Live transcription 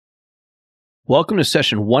Welcome to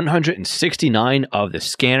session 169 of the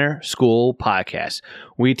Scanner School Podcast.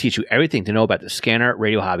 We teach you everything to know about the scanner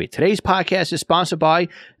radio hobby. Today's podcast is sponsored by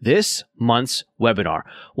this month's webinar,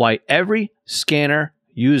 Why Every Scanner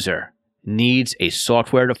User Needs a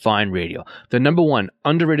Software-Defined Radio, the number one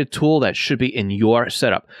underrated tool that should be in your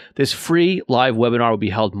setup. This free live webinar will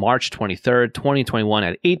be held March 23rd, 2021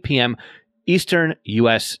 at 8 p.m. Eastern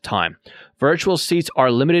U.S. time. Virtual seats are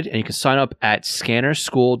limited, and you can sign up at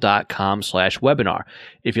scannerschool.com/webinar.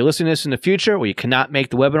 If you're listening to this in the future where you cannot make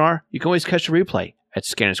the webinar, you can always catch the replay at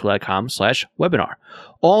scannerschool.com/webinar.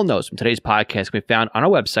 All notes from today's podcast can be found on our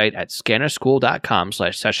website at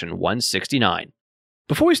scannerschool.com/session 169.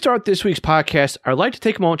 Before we start this week's podcast, I'd like to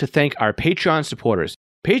take a moment to thank our Patreon supporters.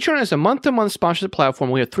 Patreon is a month-to-month sponsorship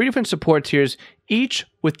platform. We have 3 different support tiers, each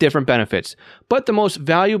with different benefits. But the most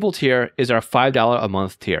valuable tier is our $5 a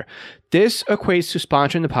month tier. This equates to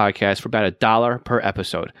sponsoring the podcast for about $1 per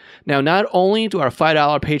episode. Now, not only do our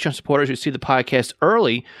 $5 Patreon supporters receive the podcast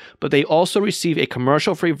early, but they also receive a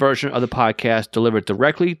commercial-free version of the podcast delivered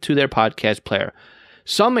directly to their podcast player.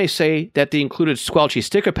 Some may say that the included Squelchy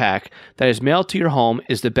sticker pack that is mailed to your home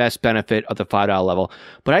is the best benefit of the $5 level,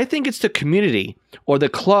 but I think it's the community or the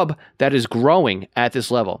club that is growing at this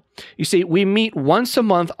level. You see, we meet once a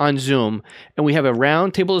month on Zoom, and we have a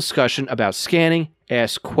roundtable discussion about scanning,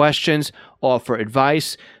 ask questions, offer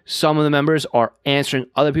advice. Some of the members are answering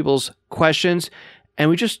other people's questions, and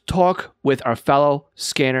we just talk with our fellow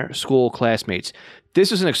Scanner School classmates.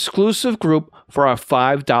 This is an exclusive group for our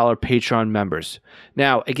 $5 Patreon members.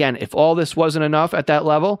 Now, again, if all this wasn't enough at that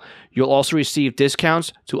level, you'll also receive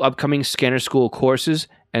discounts to upcoming Scanner School courses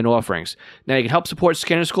and offerings. Now, you can help support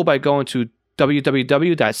Scanner School by going to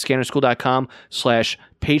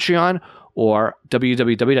www.scannerschool.com/Patreon or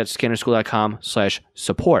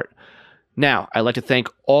www.scannerschool.com/support. Now, I'd like to thank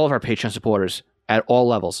all of our Patreon supporters at all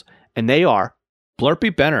levels, and they are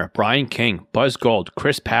Blurpy Benner, Brian King, Buzz Gold,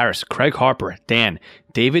 Chris Paris, Craig Harper, Dan,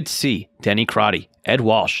 David C., Denny Crotty, Ed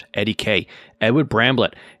Walsh, Eddie K., Edward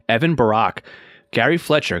Bramblett, Evan Barak, Gary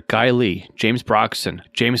Fletcher, Guy Lee, James Broxson,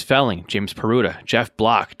 James Felling, James Peruta, Jeff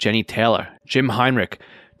Block, Jenny Taylor, Jim Heinrich,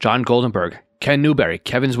 John Goldenberg, Ken Newberry,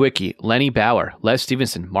 Kevin Zwicky, Lenny Bauer, Les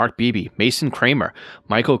Stevenson, Mark Beebe, Mason Kramer,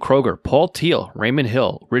 Michael Kroger, Paul Teal, Raymond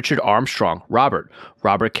Hill, Richard Armstrong, Robert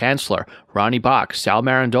Kanzler, Ronnie Bach, Sal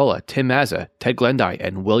Marandola, Tim Mazza, Ted Glendy,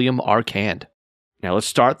 and William R. Cand. Now let's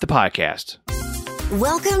start the podcast.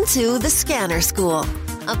 Welcome to The Scanner School,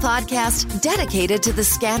 a podcast dedicated to the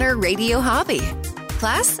scanner radio hobby.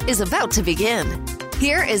 Class is about to begin.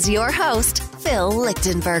 Here is your host, Phil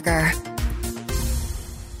Lichtenberger.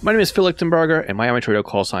 My name is Phil Lichtenberger, and my amateur radio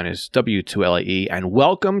call sign is W2LAE, and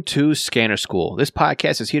welcome to Scanner School. This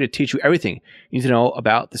podcast is here to teach you everything you need to know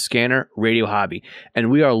about the scanner radio hobby, and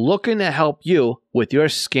we are looking to help you with your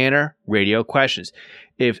scanner radio questions.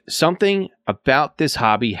 If something about this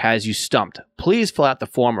hobby has you stumped, please fill out the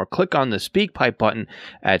form or click on the SpeakPipe button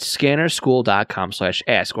at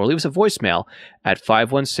scannerschool.com/ask or leave us a voicemail at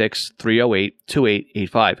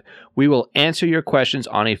 516-308-2885. We will answer your questions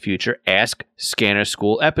on a future Ask Scanner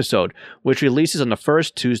School episode, which releases on the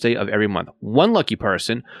first Tuesday of every month. One lucky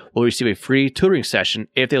person will receive a free tutoring session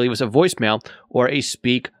if they leave us a voicemail or a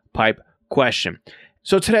SpeakPipe question.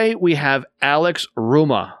 So today we have Alex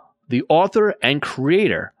Ruma, the author and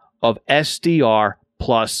creator of SDR++.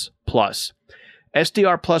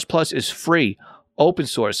 SDR++ is free, open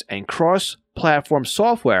source, and cross-platform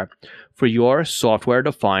software for your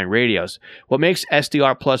software-defined radios. What makes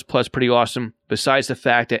SDR++ pretty awesome, besides the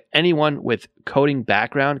fact that anyone with coding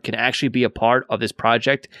background can actually be a part of this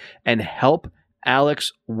project and help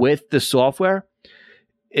Alex with the software,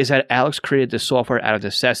 is that Alex created the software out of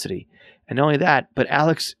necessity. And not only that, but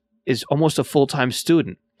Alex is almost a full-time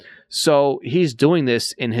student. So he's doing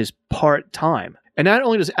this in his part-time. And not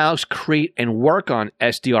only does Alex create and work on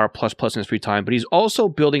SDR++ in his free time, but he's also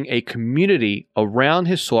building a community around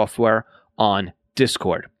his software on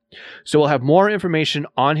Discord. So we'll have more information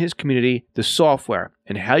on his community, the software,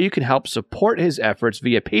 and how you can help support his efforts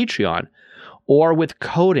via Patreon or with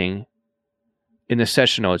coding in the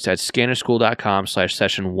session notes at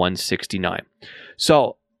scannerschool.com/session 169.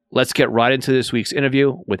 So let's get right into this week's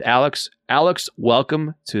interview with Alex. Alex,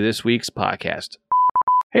 welcome to this week's podcast.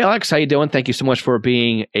 Hey, Alex, how you doing? Thank you so much for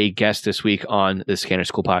being a guest this week on the Scanner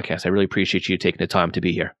School podcast. I really appreciate you taking the time to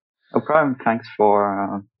be here. No problem. Thanks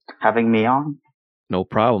for having me on. No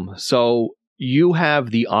problem. So you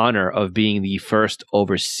have the honor of being the first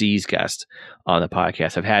overseas guest on the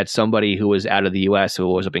podcast. I've had somebody who was out of the U.S. who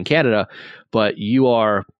was up in Canada, but you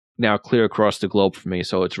are now clear across the globe for me.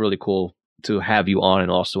 So it's really cool to have you on,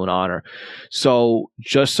 and also an honor. So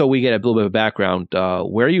just so we get a little bit of background,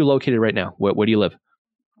 where are you located right now? Where do you live?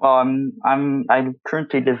 Well, I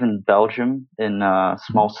currently live in Belgium in a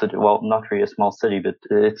small city. Well, not really a small city, but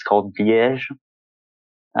it's called Liège,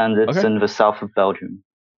 and it's in the south of Belgium.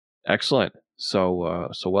 Excellent. So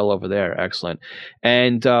well over there. Excellent.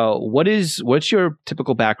 And what's your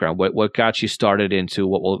typical background? What got you started into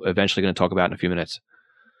what we're eventually going to talk about in a few minutes?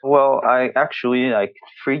 Well, I actually, like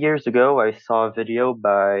 3 years ago, I saw a video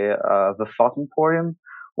by the Thought Emporium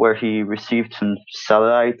where he received some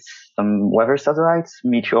satellites, some weather satellites,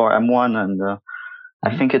 Meteor M1, and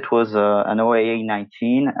I think it was an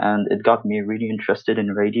OAA-19, and it got me really interested in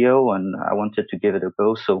radio, and I wanted to give it a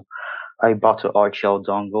go. So I bought an RTL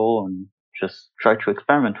dongle and just tried to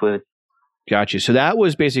experiment with it. Gotcha. So that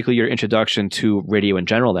was basically your introduction to radio in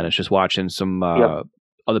general then. It's just watching some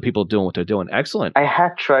other people doing what they're doing. Excellent. I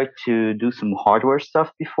had tried to do some hardware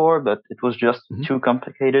stuff before, but it was just too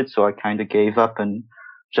complicated. So I kind of gave up and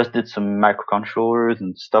just did some microcontrollers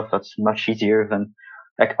and stuff that's much easier than,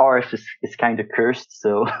 like, RF is kind of cursed.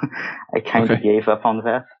 So I kind of gave up on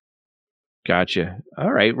that. Gotcha.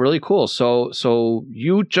 All right. Really cool. So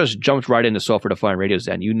you just jumped right into software-defined radios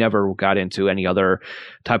then. You never got into any other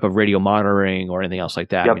type of radio monitoring or anything else like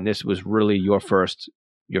that. Yep. I mean, this was really your first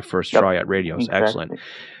try at radios. Exactly. Excellent.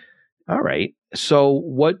 All right. So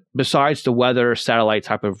what, besides the weather, satellite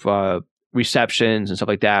type of receptions and stuff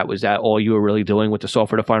like that, was that all you were really doing with the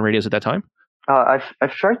software-defined radios at that time?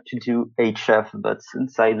 I've tried to do HF, but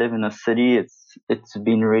since I live in a city, it's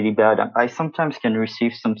been really bad. I sometimes can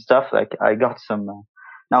receive some stuff. Like I got some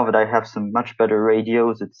now that I have some much better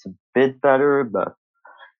radios, it's a bit better, but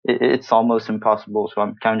it's almost impossible. So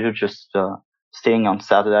I'm kind of just staying on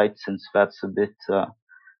satellite, since that's a bit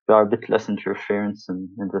there are a bit less interference in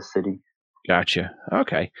the city. Gotcha.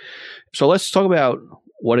 Okay. So let's talk about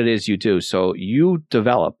what it is you do. So you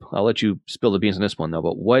develop. I'll let you spill the beans on this one though.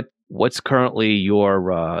 But what's currently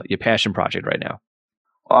your passion project right now?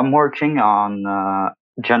 I'm working on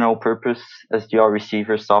general purpose SDR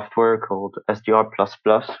receiver software called SDR++,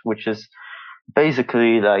 which is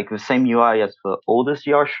basically like the same UI as the old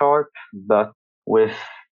SDR Sharp, but with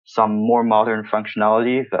some more modern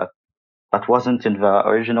functionality that wasn't in the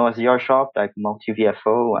original SDR Sharp, like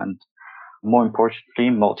multi-VFO and, more importantly,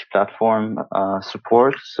 multi-platform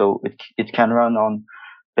support. So it can run on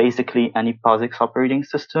basically any POSIX operating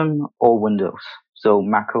system or Windows. So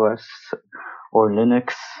macOS or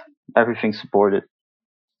Linux, everything supported.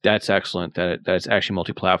 That's excellent. That's actually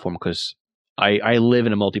multi-platform, because I live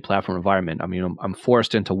in a multi-platform environment. I mean, I'm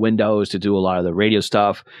forced into Windows to do a lot of the radio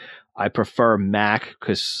stuff. I prefer Mac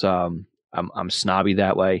because I'm snobby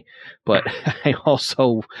that way, but I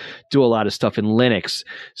also do a lot of stuff in Linux.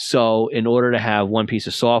 So in order to have one piece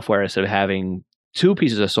of software instead of having two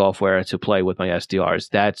pieces of software to play with my SDRs,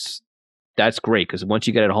 that's great, because once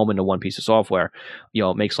you get it home into one piece of software,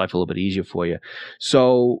 it makes life a little bit easier for you.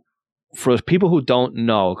 So for people who don't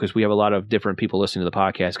know, because we have a lot of different people listening to the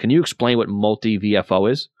podcast, can you explain what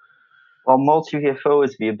multi-VFO is? Well, multi-VFO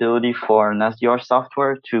is the ability for an SDR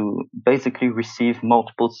software to basically receive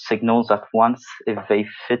multiple signals at once if they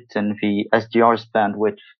fit in the SDR's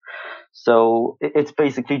bandwidth. So it's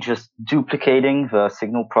basically just duplicating the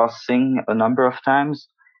signal processing a number of times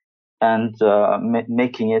and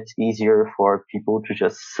making it easier for people to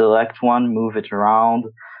just select one, move it around.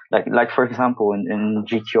 Like for example, in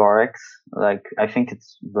GQRX, like I think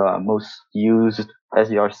it's the most used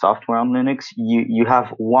SDR software on Linux. You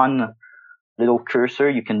have one little cursor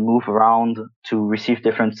you can move around to receive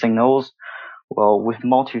different signals. Well, with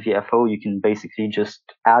multi-VFO, you can basically just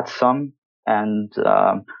add some and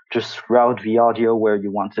just route the audio where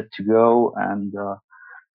you want it to go and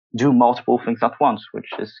do multiple things at once, which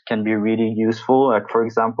can be really useful. Like for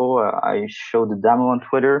example, I showed a demo on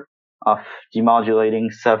Twitter of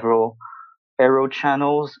demodulating several aero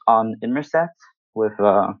channels on Inmarsat with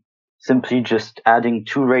simply just adding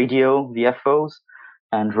 2 radio VFOs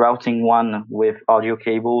and routing one with audio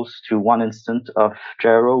cables to one instance of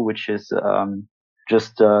Gyro, which is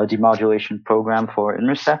just a demodulation program for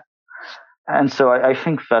Inmarsat. And so I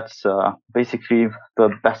think that's basically the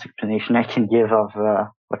best explanation I can give of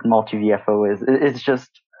what multi-VFO is. It's just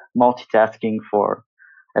multitasking for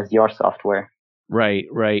SDR software. Right.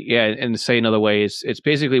 Yeah, and to say another way, it's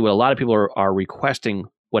basically what a lot of people are requesting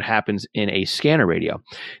what happens in a scanner radio.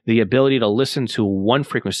 The ability to listen to one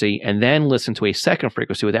frequency and then listen to a second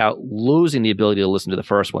frequency without losing the ability to listen to the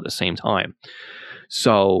first one at the same time.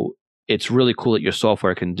 So it's really cool that your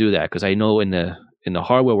software can do that, because I know in the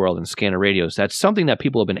hardware world and scanner radios, that's something that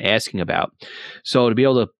people have been asking about. So to be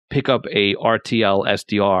able to pick up a RTL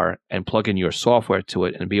SDR and plug in your software to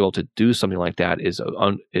it and be able to do something like that is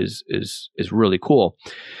really cool.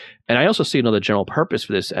 And I also see another general purpose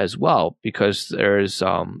for this as well, because there's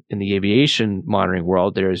in the aviation monitoring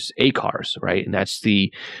world, there's ACARS, right? And that's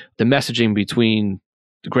the messaging between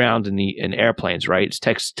the ground and airplanes, right? It's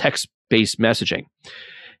text-based messaging.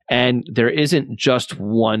 And there isn't just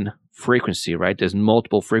one frequency, right? There's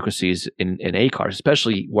multiple frequencies in ACARS,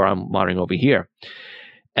 especially where I'm monitoring over here.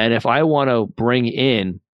 And if I want to bring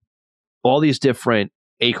in all these different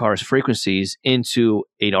ACARS frequencies into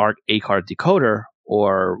an ACARS decoder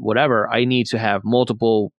or whatever, I need to have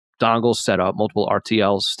multiple dongles set up, multiple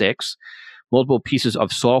RTL sticks, multiple pieces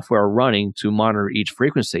of software running to monitor each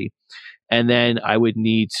frequency. And then I would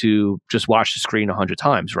need to just watch the screen 100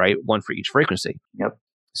 times, right? One for each frequency. Yep.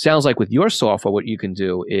 Sounds like with your software, what you can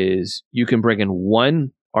do is you can bring in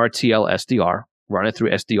one RTL SDR, run it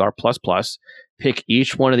through SDR++, pick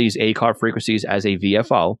each one of these ACARS frequencies as a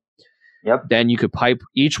VFO. Yep. Then you could pipe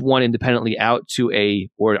each one independently out to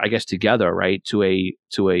or I guess together, right? To a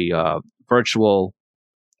virtual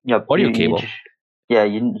audio cable.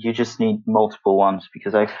 You just need multiple ones,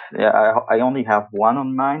 because I only have one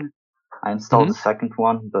on mine. I installed the second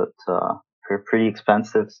one, but they're pretty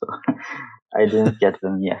expensive, so I didn't get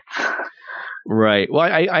them yet. Right. Well,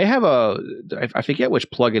 I have I forget which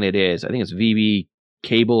plugin it is. I think it's VB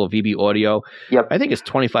Cable or VB Audio. Yep. I think it's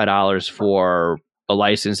 $25 for a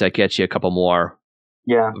license that gets you a couple more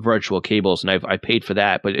virtual cables, and I paid for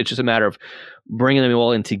that. But it's just a matter of bringing them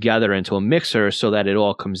all in together into a mixer so that it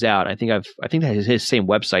all comes out. I think that his same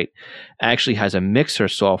website actually has a mixer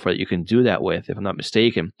software that you can do that with, if I'm not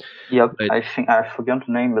mistaken. Yep, but I think I forgot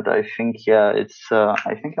the name, but I think it's.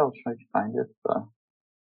 I think I'll try to find it.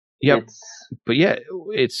 Yep.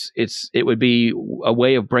 It would be a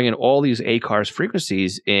way of bringing all these ACARS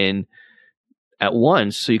frequencies in at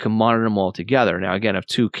once, so you can monitor them all together. Now, again, if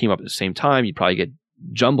two came up at the same time, you'd probably get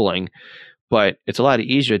jumbling, but it's a lot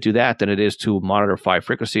easier to do that than it is to monitor 5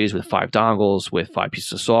 frequencies with 5 dongles with 5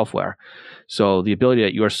 pieces of software. So the ability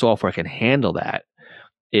that your software can handle that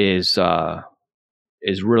is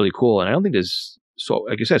really cool. And I don't think there's,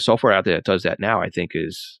 like you said, software out there that does that now. I think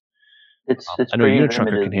is. It's I know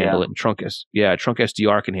Unitrunker can handle it, and Trunk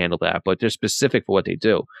SDR can handle that, but they're specific for what they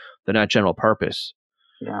do. They're not general purpose.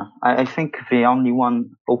 Yeah, I think the only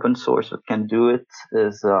one open source that can do it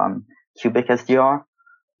is Cubic SDR,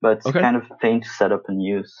 but it's kind of a pain to set up and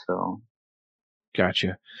use. So,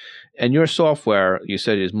 gotcha. And your software, you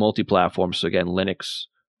said, is multi-platform. So again, Linux,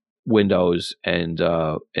 Windows, and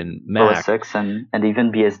Mac. OS X and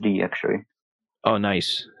even BSD actually. Oh,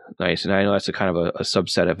 nice. And I know that's a kind of a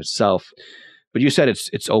subset of itself. But you said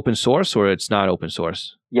it's open source, or it's not open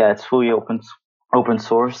source? Yeah, it's fully open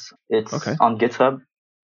source. It's on GitHub.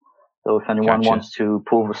 So if anyone wants to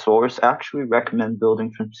pull the source, I actually recommend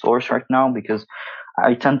building from source right now, because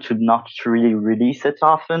I tend to not really release it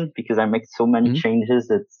often because I make so many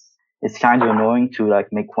changes. It's kind of annoying to like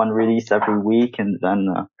make one release every week and then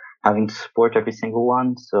having to support every single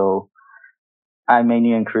one. So I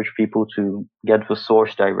mainly encourage people to get the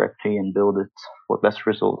source directly and build it for best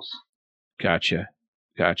results. Gotcha.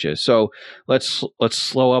 So let's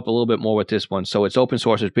slow up a little bit more with this one. So it's open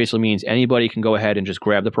source, which basically means anybody can go ahead and just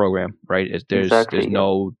grab the program, right? There's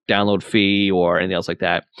no download fee or anything else like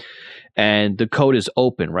that. And the code is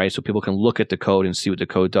open, right? So people can look at the code and see what the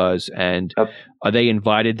code does. And are they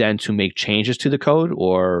invited then to make changes to the code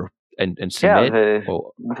and submit? Yeah,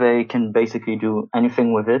 they can basically do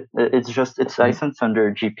anything with it. It's licensed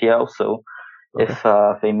under GPL, so if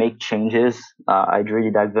they make changes, I'd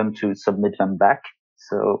really like them to submit them back,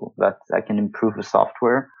 so that I can improve the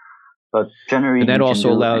software. But generally, you can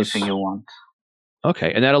do anything you want.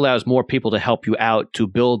 Okay, and that allows more people to help you out to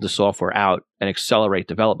build the software out and accelerate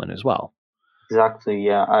development as well. Exactly,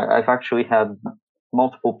 yeah. I've actually had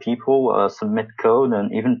multiple people submit code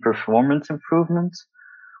and even performance improvements,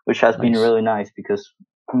 which has been really nice, because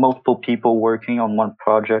multiple people working on one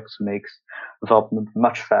project makes development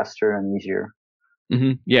much faster and easier.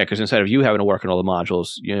 Mm-hmm. Yeah, because instead of you having to work on all the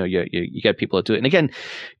modules, you get people to do it. And again,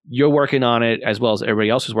 you're working on it as well as everybody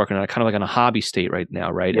else is working on it, kind of like on a hobby state right now,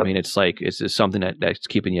 right? Yep. I mean, it's something that's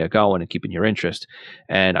keeping you going and keeping your interest.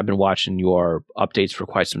 And I've been watching your updates for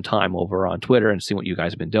quite some time over on Twitter and seeing what you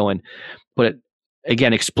guys have been doing. But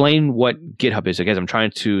again, explain what GitHub is. Again, I'm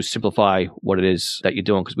trying to simplify what it is that you're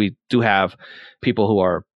doing, because we do have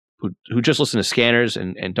people who just listen to scanners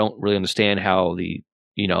and don't really understand how the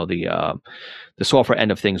software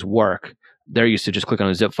end of things work. They're used to just click on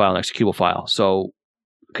a zip file and executable file. So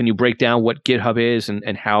can you break down what GitHub is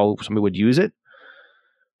and how somebody would use it?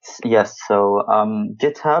 Yes, so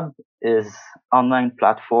GitHub is online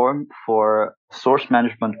platform for source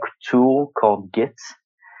management tool called Git.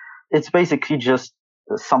 It's basically just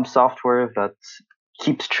some software that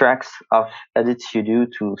keeps tracks of edits you do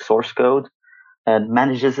to source code and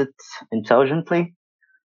manages it intelligently.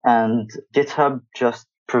 And GitHub just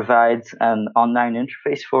provides an online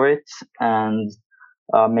interface for it and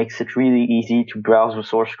makes it really easy to browse the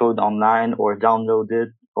source code online or download it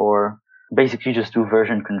or basically just do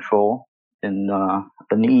version control in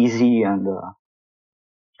an easy and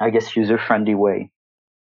I guess user-friendly way.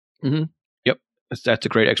 Mm-hmm. Yep. That's a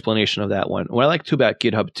great explanation of that one. What I like too about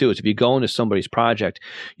GitHub too is if you go into somebody's project,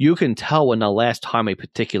 you can tell when the last time a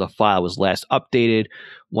particular file was last updated,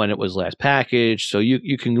 when it was last packaged. So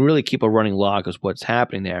you can really keep a running log of what's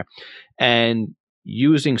happening there. And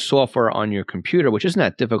using software on your computer, which isn't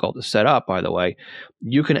that difficult to set up, by the way,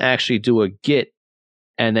 you can actually do a Git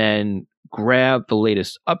and then grab the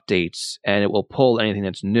latest updates and it will pull anything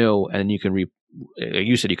that's new. And then you can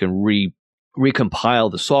you said you can recompile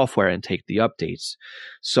the software and take the updates.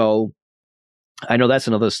 So I know that's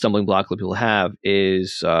another stumbling block that people have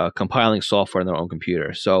is compiling software on their own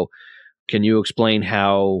computer. So can you explain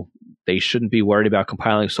how they shouldn't be worried about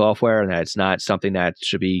compiling software and that it's not something that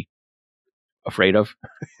should be afraid of?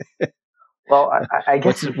 Well, I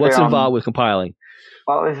guess what's involved with compiling?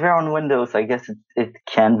 Well, if you're on Windows, I guess it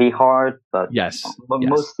can be hard, but yes,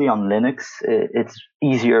 mostly on Linux, it's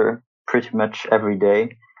easier pretty much every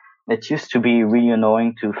day. It used to be really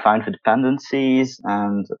annoying to find the dependencies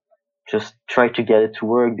and just try to get it to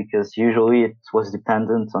work because usually it was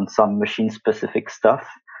dependent on some machine-specific stuff.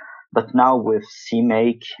 But now with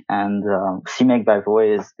CMake and CMake, by the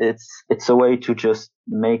way, it's a way to just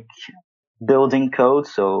make building code,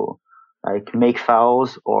 so like make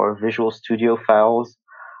files or Visual Studio files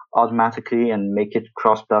automatically and make it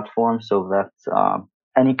cross-platform so that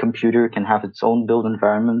any computer can have its own build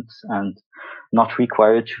environment and not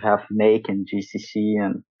required to have Make and GCC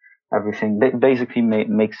and everything. Basically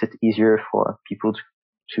makes it easier for people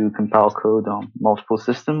to compile code on multiple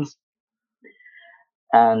systems.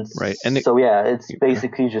 And, right. so yeah, it's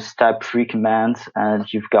basically just type 3 commands and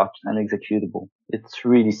you've got an executable. It's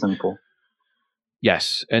really simple.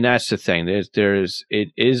 Yes, and that's the thing. It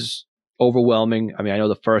is overwhelming. I mean, I know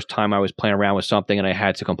the first time I was playing around with something and I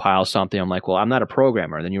had to compile something, I'm like, well, I'm not a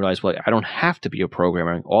programmer. And then you realize, well, I don't have to be a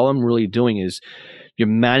programmer. All I'm really doing is you're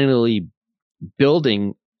manually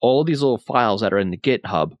building all these little files that are in the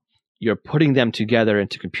GitHub. You're putting them together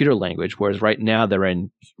into computer language, whereas right now they're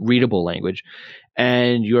in readable language.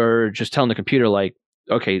 And you're just telling the computer, like,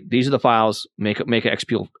 okay, these are the files, make an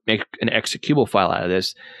executable file out of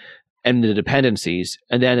this, and the dependencies,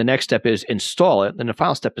 and then the next step is install it, then the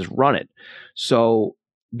final step is run it. So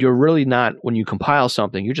you're really not, when you compile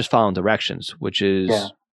something, you're just following directions, which is,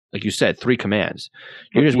 like you said, 3 commands.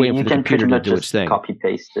 You're just waiting for the computer to do its thing. Copy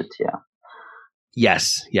paste it, yeah.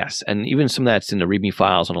 Yes, and even some of that's in the README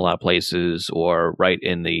files in a lot of places, or right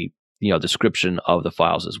in the description of the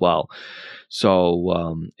files as well.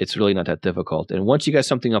 So it's really not that difficult. And once you get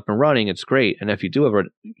something up and running, it's great. And if you do have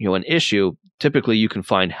an issue, typically you can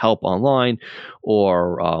find help online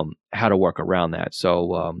or how to work around that.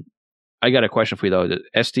 So I got a question for you though. The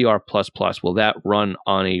SDR++, will that run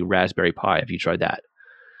on a Raspberry Pi? Have you tried that?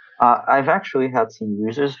 I've actually had some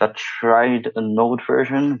users that tried a Node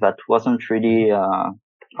version that wasn't really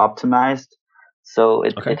optimized. So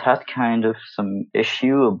it had kind of some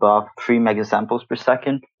issue above 3 megasamples per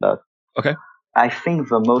second, but I think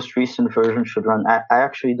the most recent version should run. I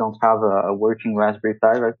actually don't have a working Raspberry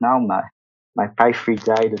Pi right now. My Pi 3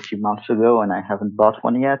 died a few months ago and I haven't bought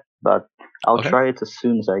one yet, but I'll try it as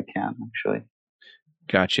soon as I can, actually.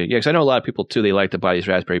 Gotcha. Yeah, because I know a lot of people too, they like to buy these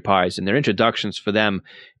Raspberry Pis and they're introductions for them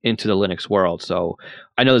into the Linux world. So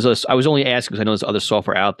I know I was only asking because I know there's other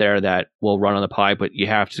software out there that will run on the Pi, but you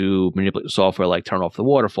have to manipulate the software, like turn off the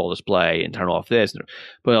waterfall display and turn off this.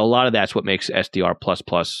 But a lot of that's what makes SDR++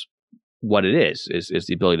 what it is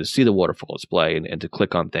the ability to see the waterfall display and to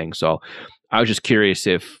click on things. So I was just curious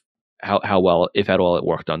how well, if at all, it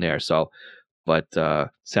worked on there. So, but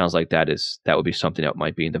sounds like that would be something that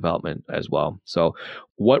might be in development as well. So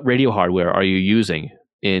what radio hardware are you using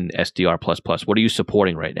in SDR++? What are you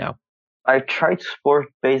supporting right now? I try to support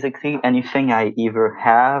basically anything I either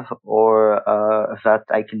have or that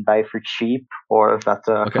I can buy for cheap or that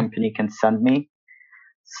a company can send me.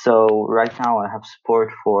 So right now I have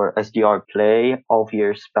support for SDR Play,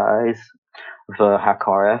 Alvear Spice, the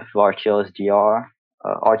HackRF, the RTL SDR,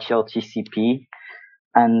 RTL TCP,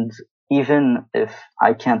 and even if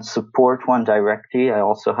I can't support one directly, I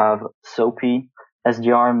also have SOAPy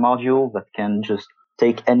SDR module that can just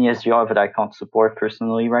take any SDR that I can't support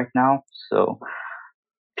personally right now. So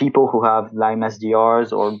people who have Lime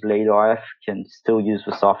SDRs or Blade RF can still use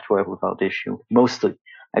the software without issue. Mostly,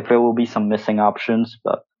 like there will be some missing options,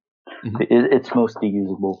 but it's mostly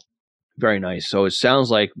usable. Very nice. So it sounds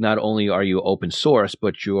like not only are you open source,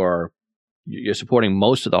 but you're supporting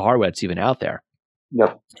most of the hardware that's even out there.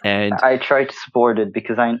 Yep. And I try to support it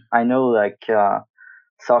because I know like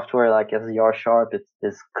software like SDR Sharp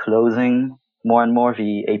is closing more and more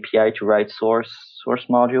the API to write source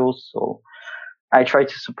modules. So I try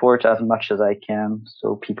to support as much as I can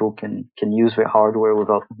so people can use their hardware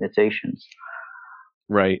without limitations.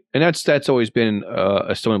 Right. And that's always been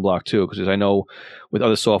a stumbling block too, because I know with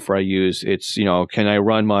other software I use, it's, can I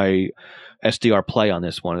run my SDR Play on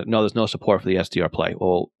this one? No, there's no support for the SDR Play.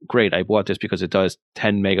 Well, great. I bought this because it does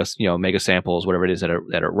 10 mega samples, whatever it is that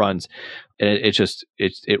it runs. And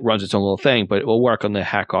it runs its own little thing, but it will work on the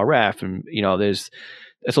Hack RF. And, it's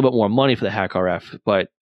a little bit more money for the Hack RF, but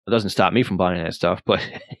it doesn't stop me from buying that stuff. But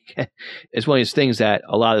it's one of these things that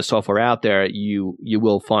a lot of the software out there, you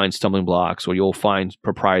will find stumbling blocks, or you'll find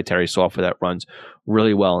proprietary software that runs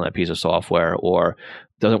really well on that piece of software or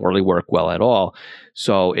doesn't really work well at all.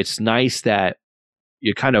 So it's nice that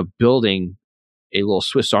you're kind of building a little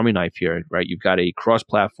Swiss Army knife here, right? You've got a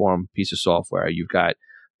cross-platform piece of software. You've got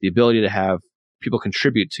the ability to have people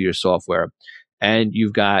contribute to your software, and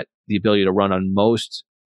you've got the ability to run on most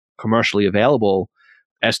commercially available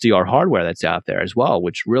SDR hardware that's out there as well,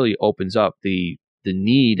 which really opens up the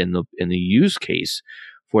need and the use case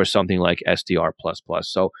for something like SDR++.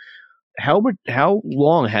 So how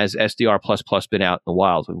long has SDR++ been out in the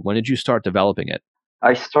wild? When did you start developing it?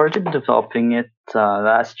 I started developing it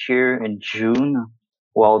last year in June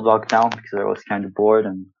while lockdown because I was kind of bored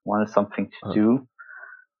and wanted something to do.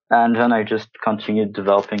 And then I just continued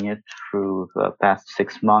developing it through the past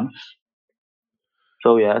 6 months.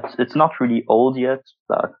 So yeah, it's not really old yet,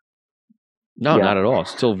 but no, not at all. It's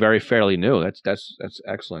still very fairly new. That's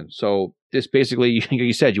excellent. So this basically,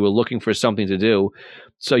 you said you were looking for something to do,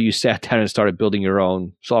 so you sat down and started building your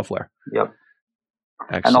own software. Yep.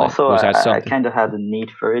 Excellent. And also, I kind of had a need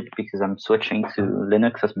for it because I'm switching to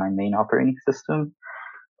Linux as my main operating system.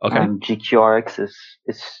 Okay. And GQRX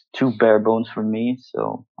is too bare bones for me,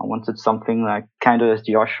 so I wanted something like kind of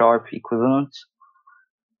SDR Sharp equivalent.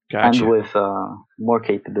 Gotcha. And with more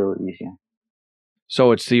capabilities, yeah.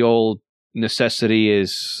 So it's the old necessity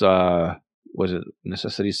is, was it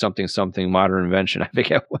necessity something, modern invention? I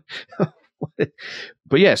forget what.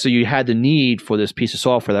 But yeah, so you had the need for this piece of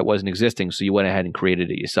software that wasn't existing, so you went ahead and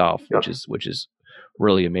created it yourself, yep. which is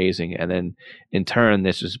really amazing. And then in turn,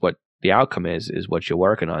 this is what the outcome is what you're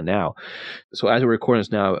working on now. So as we're recording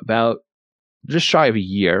this now, about just shy of a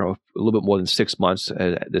year, or a little bit more than 6 months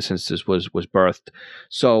since this was birthed.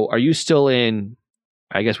 So are you still in,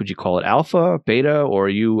 I guess, would you call it alpha, beta, or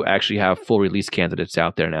you actually have full release candidates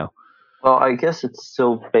out there now? Well, I guess it's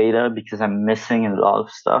still beta because I'm missing a lot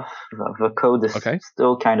of stuff. The code is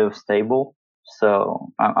still kind of stable.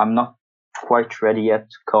 So I'm not quite ready yet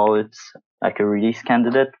to call it like a release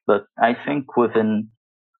candidate, but I think within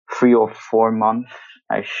 3 or 4 months,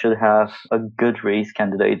 I should have a good release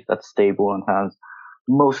candidate that's stable and has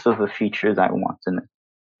most of the features I want in it.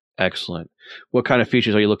 Excellent. What kind of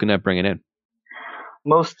features are you looking at bringing in?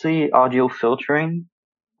 Mostly audio filtering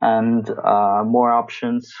and more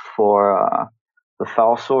options for the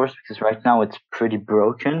file source, because right now it's pretty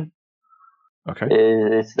broken. Okay.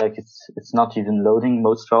 It's not even loading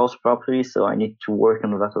most files properly, so I need to work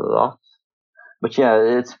on that a lot. But yeah,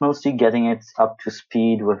 it's mostly getting it up to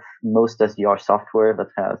speed with most SDR software that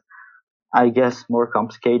has, I guess, more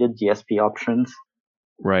complicated DSP options.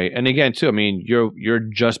 Right. And again, too, I mean, you're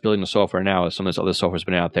just building the software now. Some of this other software's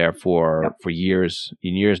been out there for years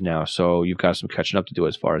and years now. So you've got some catching up to do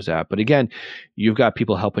as far as that. But again, you've got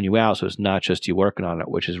people helping you out. So it's not just you working on it,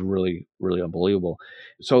 which is really, really unbelievable.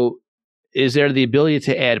 So is there the ability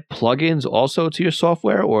to add plugins also to your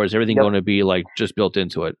software, or is everything going to be like just built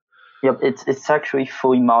into it? Yep, it's actually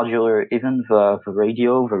fully modular. Even the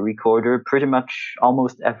radio, the recorder, pretty much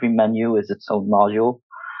almost every menu is its own module.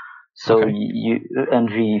 So the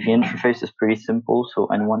interface is pretty simple, so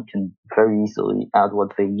anyone can very easily add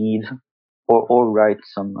what they need or write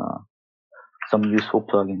some useful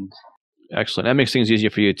plugins. Excellent. That makes things easier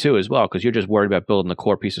for you too as well, because you're just worried about building the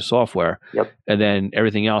core piece of software. Yep. And then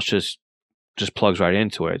everything else just plugs right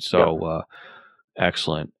into it. So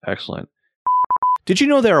excellent. Did you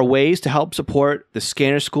know there are ways to help support the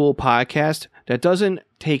Scanner School podcast that doesn't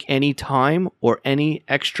take any time or any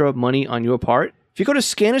extra money on your part? If you go to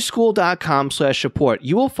scannerschool.com/support,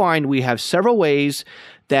 you will find we have several ways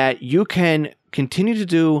that you can continue to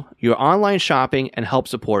do your online shopping and help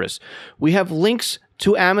support us. We have links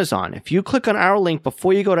to Amazon. If you click on our link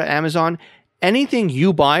before you go to Amazon, anything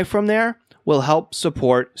you buy from there will help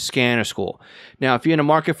support Scanner School. Now, if you're in the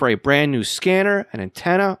market for a brand new scanner, an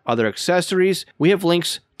antenna, other accessories, we have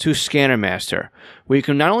links to Scanner Master, where you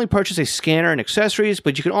can not only purchase a scanner and accessories,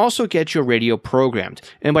 but you can also get your radio programmed.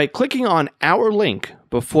 And by clicking on our link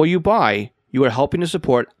before you buy, you are helping to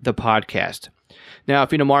support the podcast. Now,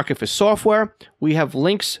 if you're in the market for software, we have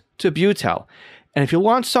links to Butel. And if you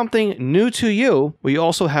want something new to you, we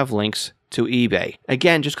also have links to eBay.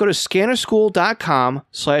 Again, just go to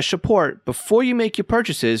scannerschool.com/support before you make your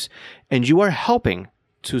purchases, and you are helping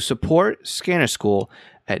to support Scanner School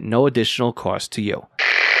at no additional cost to you.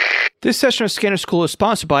 This session of Scanner School is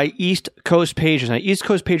sponsored by East Coast Pagers. Now, East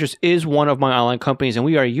Coast Pagers is one of my online companies, and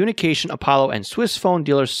we are a Unication, Apollo, and Swiss phone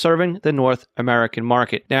dealers serving the North American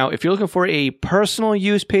market. Now, if you're looking for a personal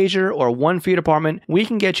use pager or one for your department, we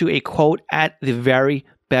can get you a quote at the very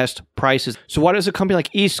best prices. So why does a company like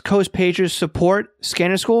East Coast Pagers support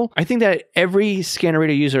Scanner School? I think that every scanner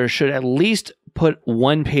radio user should at least put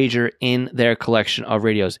one pager in their collection of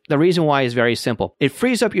radios. The reason why is very simple. It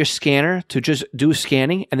frees up your scanner to just do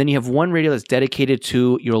scanning, and then you have one radio that's dedicated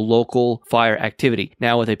to your local fire activity.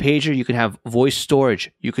 Now, with a pager, you can have voice storage.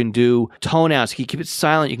 You can do tone outs. You can keep it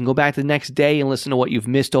silent. You can go back the next day and listen to what you've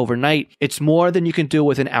missed overnight. It's more than you can do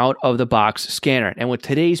with an out-of-the-box scanner. And with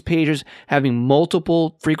today's pagers having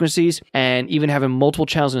multiple frequencies and even having multiple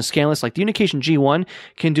channels in a scan list, like the Unication G1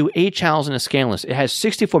 can do 8 channels in a scan list. It has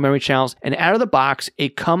 64 memory channels, and out of the box,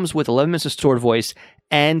 it comes with 11 minutes of stored voice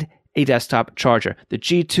and a desktop charger. The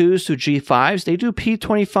G2s to G5s, they do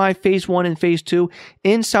P25 Phase 1 and Phase 2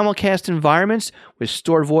 in simulcast environments with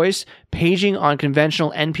stored voice, paging on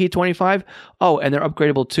conventional NP25. Oh, and they're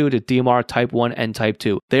upgradable too to DMR Type 1 and Type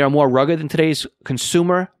 2. They are more rugged than today's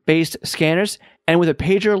consumer-based scanners. And with a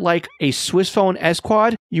pager like a Swissphone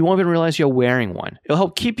S-Quad, you won't even realize you're wearing one. It'll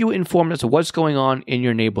help keep you informed as to what's going on in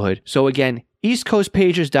your neighborhood. So again,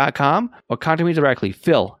 eastcoastpagers.com or contact me directly,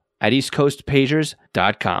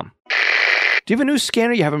 phil@eastcoastpagers.com. Do you have a new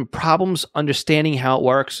scanner? You're having problems understanding how it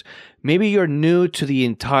works? Maybe you're new to the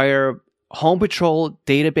entire Home Patrol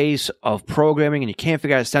database of programming and you can't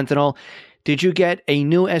figure out Sentinel. Did you get a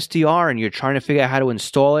new SDR and you're trying to figure out how to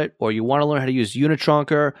install it? Or you want to learn how to use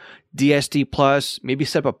Unitrunker, DSD Plus, maybe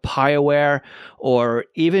set up a PieAware, or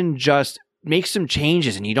even just make some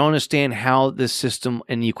changes and you don't understand how the system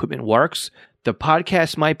and the equipment works? The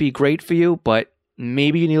podcast might be great for you, but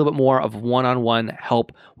maybe you need a little bit more of one-on-one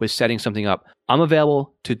help with setting something up. I'm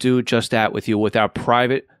available to do just that with you with our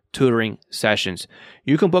private tutoring sessions.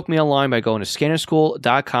 You can book me online by going to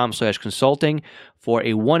scannerschool.com/consulting for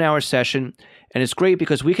a 1-hour session. And it's great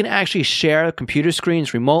because we can actually share computer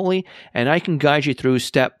screens remotely, and I can guide you through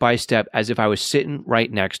step by step as if I was sitting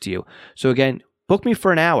right next to you. So again, book me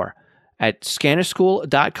for an hour at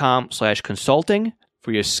scannerschool.com/consulting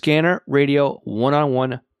for your scanner radio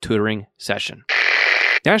one-on-one tutoring session.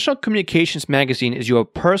 National Communications Magazine is your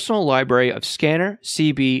personal library of scanner,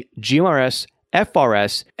 CB, GMRS,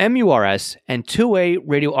 FRS, MURS, and two-way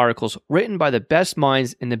radio articles written by the best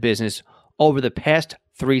minds in the business over the past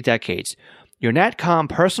 3 decades. Your NatCom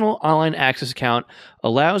personal online access account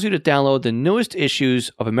allows you to download the newest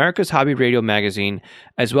issues of America's Hobby Radio magazine,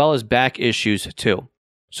 as well as back issues too.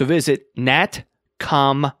 So visit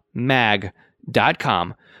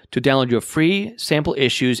natcommag.com to download your free sample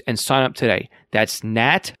issues and sign up today. That's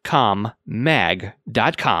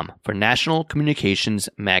natcommag.com for National Communications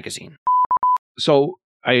Magazine. So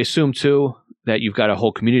I assume too that you've got a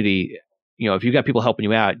whole community. You know, if you've got people helping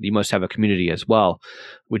you out, you must have a community as well.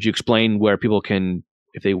 Would you explain where people can,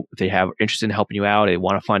 if they have interest in helping you out, they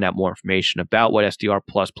want to find out more information about what SDR++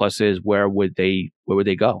 is, where would they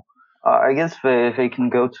go? I guess they can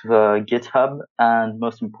go to the GitHub and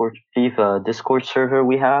most importantly the Discord server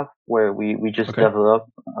we have, where we just develop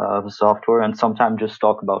the software and sometimes just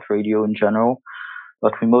talk about radio in general.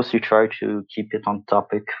 But we mostly try to keep it on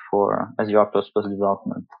topic for SDR++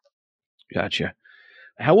 development. Gotcha.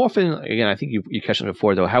 How often, again, I think you catched it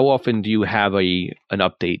before though, how often do you have an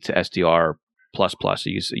update to SDR++? Are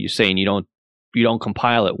you saying you don't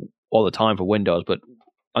compile it all the time for Windows, but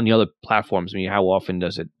on the other platforms, I mean, how often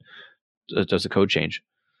does the code change?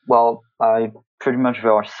 Well, there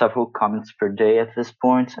are several comments per day at this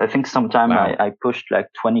point. I think sometime I pushed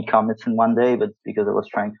like 20 comments in one day, but because I was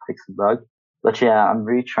trying to fix a bug. But yeah, I'm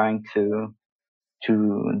really trying to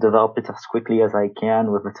develop it as quickly as I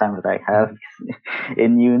can with the time that I have.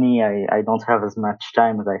 In uni, I don't have as much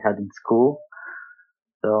time as I had in school.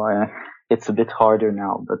 So it's a bit harder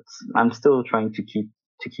now, but I'm still trying to keep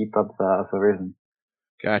up the rhythm.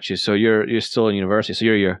 Gotcha. So you're still in university. So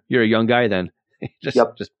you're a young guy then.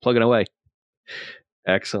 just plugging away.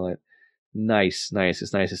 Excellent. Nice.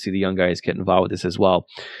 It's nice to see the young guys get involved with this as well.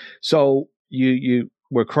 So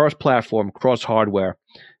we're cross-platform, cross-hardware.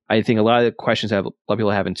 I think a lot of the questions that a lot of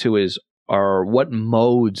people are having too is, what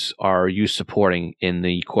modes are you supporting in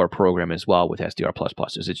the core program as well with SDR++?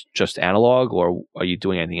 Is it just analog, or are you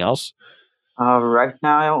doing anything else? Right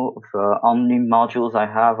now, the only modules I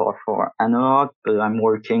have are for analog, but I'm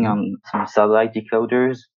working on some satellite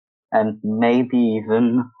decoders and maybe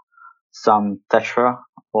even some Tetra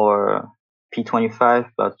or P25,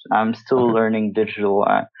 but I'm still learning digital.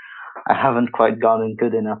 I haven't quite gotten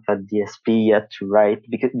good enough at DSP yet to write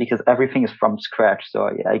because everything is from scratch. So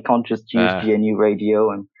I can't just use GNU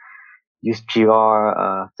radio and use GR,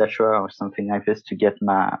 Tetra or something like this to get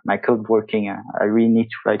my code working. I really need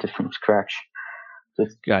to write it from scratch. So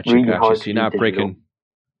it's really hard so you're not breaking.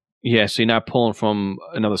 Yeah, so you're not pulling from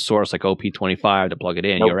another source like OP25 to plug it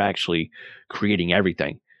in. Nope. You're actually creating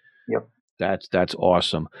everything. Yep. That's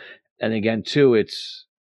awesome. And again, too, it's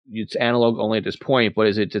analog only at this point, but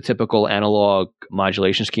is it the typical analog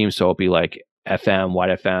modulation scheme? So it'll be like FM,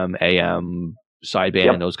 wide FM, AM,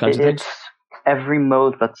 sideband, those kinds of things? Every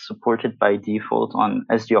mode that's supported by default on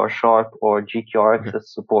SDR Sharp or GQRX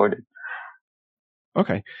is supported.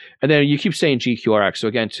 Okay. And then you keep saying GQRX. So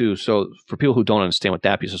again, too, so for people who don't understand what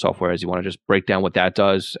that piece of software is, you want to just break down what that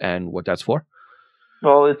does and what that's for?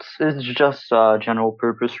 Well, it's just a general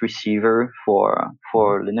purpose receiver for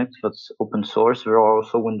Linux that's open source. There are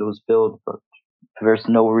also Windows build, but there's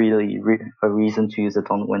no really a reason to use it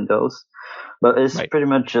on Windows. But it's pretty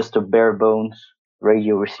much just a bare bones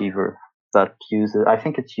radio receiver that uses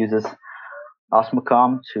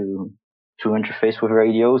Osmocom to interface with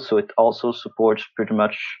radio, so it also supports pretty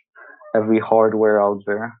much every hardware out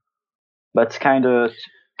there. But it's kind of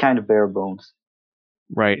bare bones.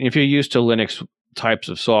 Right. And if you're used to Linux types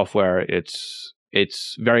of software, it's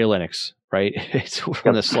very Linux, right? It's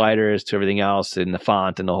from the sliders to everything else and the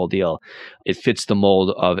font and the whole deal. It fits the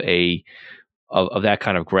mold of of that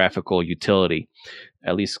kind of graphical utility,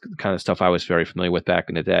 at least kind of stuff I was very familiar with back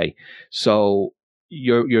in the day. So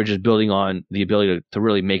you're just building on the ability to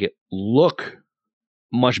really make it look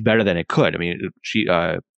much better than it could. I mean,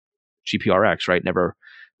 GPRX, right?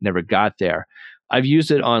 Never got there. I've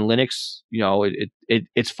used it on Linux. You know,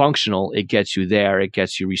 it's functional. It gets you there. It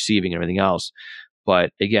gets you receiving and everything else.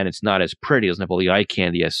 But again, it's not as pretty. It doesn't have all the eye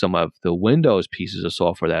candy as some of the Windows pieces of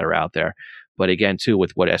software that are out there. But again, too,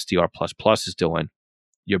 with what SDR++ is doing,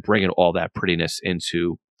 you're bringing all that prettiness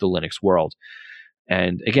into the Linux world.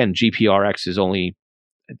 And again, GPRX is only,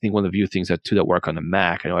 I think, one of the few things that work on the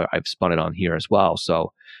Mac. I know I've spun it on here as well,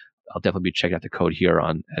 so I'll definitely be checking out the code here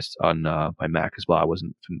on my Mac as well. I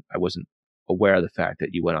wasn't aware of the fact that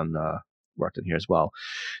you went on worked on here as well.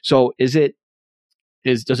 So does it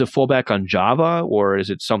fall back on Java, or is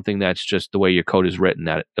it something that's just the way your code is written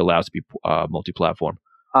that it allows to be multi-platform?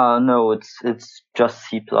 No, it's just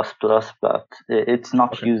C++, but it's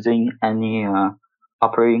not using any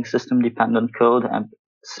operating system dependent code, and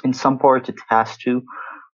in some part it has to,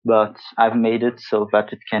 but I've made it so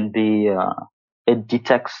that it can be it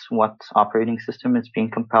detects what operating system it's being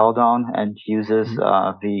compiled on and uses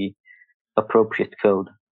the appropriate code.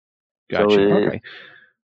 Gotcha. Okay.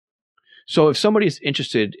 So if somebody's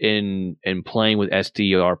interested in playing with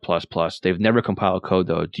SDR++, they've never compiled code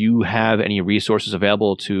though, do you have any resources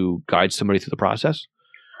available to guide somebody through the process?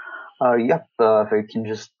 Yep. They can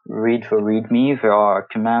just read the README. There are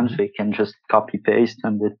commands they can just copy paste,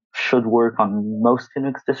 and it should work on most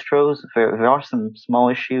Linux distros. There are some small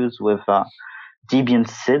issues with Debian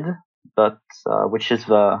SID, but which is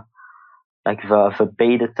the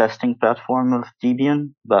beta testing platform of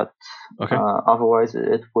Debian, but otherwise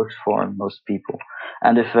it works for most people.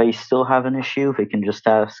 And if they still have an issue, they can just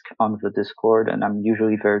ask on the Discord, and I'm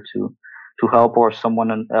usually there to help, or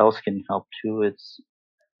someone else can help too.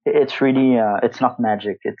 It's really it's not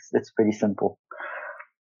magic. It's pretty simple.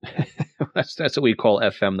 That's what we call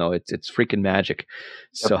FM though. It's freaking magic.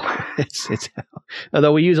 So it's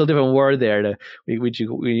although we use a different word there which I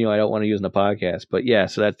don't want to use in the podcast, but yeah,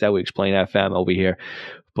 so that's how we explain FM over here.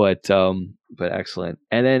 But excellent.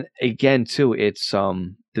 And then again too, it's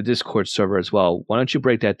the Discord server as well. Why don't you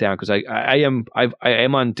break that down? Because I am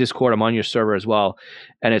on Discord. I'm on your server as well,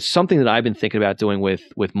 and it's something that I've been thinking about doing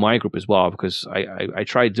with my group as well. Because I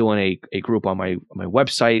tried doing a group on my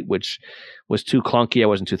website, which was too clunky. I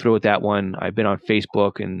wasn't too thrilled with that one. I've been on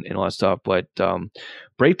Facebook and all that stuff, but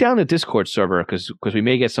break down the Discord server because we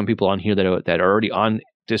may get some people on here that are already on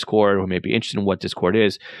Discord who may be interested in what Discord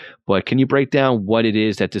is. But can you break down what it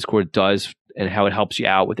is that Discord does and how it helps you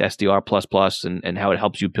out with SDR++ and how it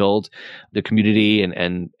helps you build the community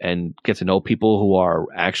and get to know people who are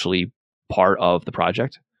actually part of the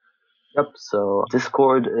project? Yep. So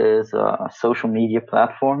Discord is a social media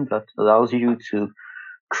platform that allows you to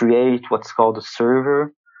create what's called a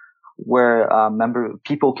server where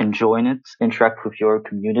people can join it, interact with your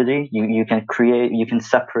community. You can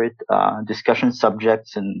separate discussion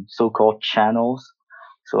subjects in so-called channels,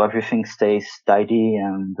 so everything stays tidy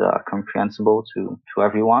and comprehensible to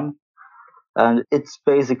everyone. And it's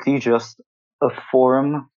basically just a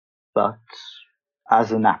forum, but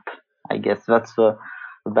as an app. I guess that's the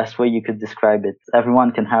best way you could describe it.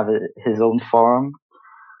 Everyone can have his own forum.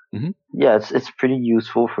 Mm-hmm. Yeah, it's pretty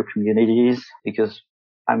useful for communities because,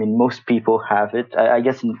 I mean, most people have it. I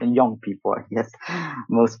guess in young people, I guess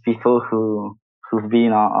most people who've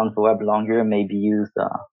been on the web longer maybe use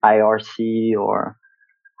IRC or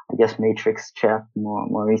I guess Matrix Chat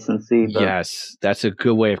more recently. But Yes, that's a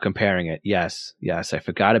good way of comparing it. Yes, I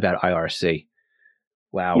forgot about IRC.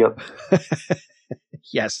 Wow. Yep.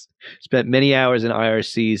 Yes, spent many hours in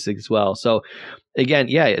IRCs as well. So again,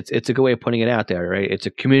 yeah, it's a good way of putting it out there, right? It's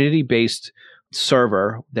a community-based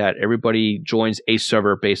server that everybody joins a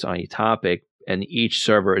server based on a topic, and each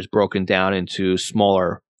server is broken down into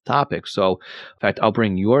smaller topics. So in fact, I'll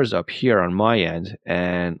bring yours up here on my end,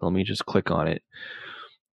 and let me just click on it.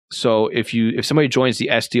 So if somebody joins the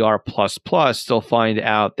SDR++, they'll find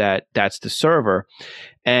out that that's the server,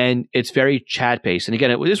 and it's very chat based. And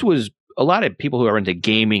again, this was a lot of people who are into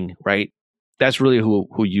gaming, right? That's really who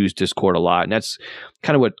use Discord a lot, and that's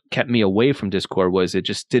kind of what kept me away from Discord. Was it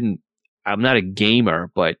just didn't? I'm not a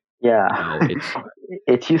gamer, but yeah,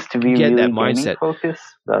 it used to be get really that mindset focus,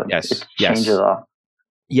 but yes, it's changed a lot.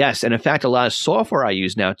 Yes, and in fact, a lot of software I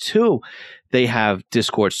use now too, they have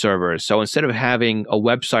Discord servers. So instead of having a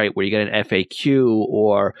website where you get an FAQ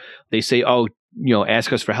or they say, oh,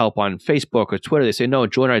 ask us for help on Facebook or Twitter, they say, no,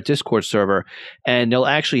 join our Discord server. And they'll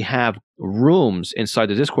actually have rooms inside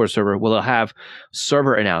the Discord server where they'll have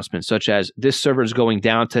server announcements, such as this server is going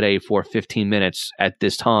down today for 15 minutes at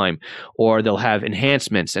this time. Or they'll have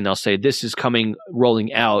enhancements and they'll say, this is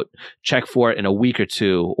rolling out, check for it in a week or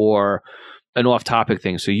two, or an off-topic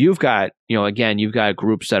thing. So you've got, you've got a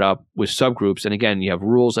group set up with subgroups. And again, you have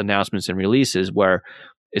rules, announcements, and releases where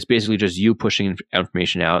it's basically just you pushing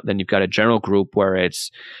information out. Then you've got a general group where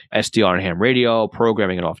it's SDR and ham radio,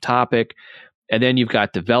 programming and off-topic. And then you've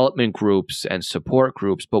got development groups and support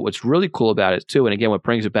groups. But what's really cool about it too, and again, what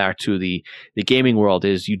brings it back to the gaming world,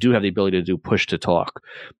 is you do have the ability to do push to talk.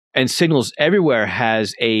 And Signals Everywhere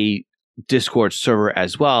has a Discord server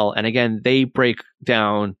as well. And again, they break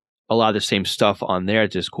down a lot of the same stuff on their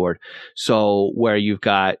Discord. So where you've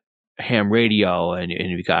got ham radio and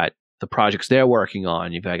you've got the projects they're working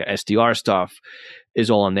on, you've got SDR stuff is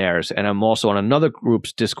all on theirs. And I'm also on another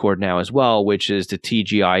group's Discord now as well, which is the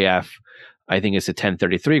TGIF. I think it's the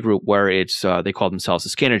 1033 group where it's they call themselves the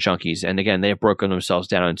Scanner Junkies. And again, they've broken themselves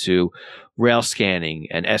down into rail scanning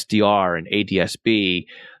and SDR and ADSB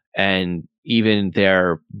and even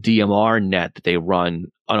their DMR net that they run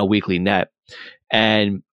on a weekly net.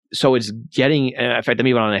 And so it's getting, in fact, I'm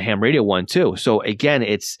even on a ham radio one too. So again,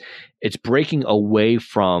 it's breaking away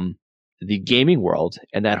from the gaming world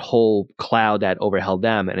and that whole cloud that overheld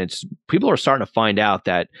them. And people are starting to find out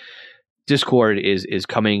that Discord is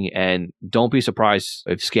coming, and don't be surprised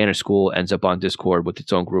if Scanner School ends up on Discord with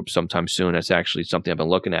its own group sometime soon. That's actually something I've been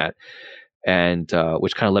looking at, and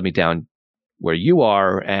which kind of led me down where you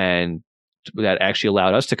are, and that actually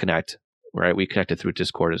allowed us to connect. Right, we connected through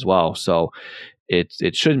Discord as well. So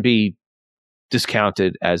it shouldn't be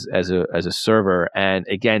discounted as a server. And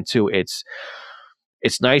again, too, it's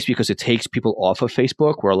nice because it takes people off of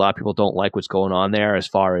Facebook, where a lot of people don't like what's going on there, as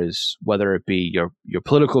far as whether it be your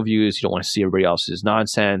political views, you don't want to see everybody else's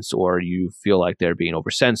nonsense, or you feel like they're being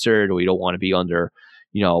over censored, or you don't want to be under,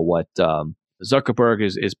 what Zuckerberg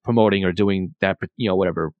is promoting or doing, that,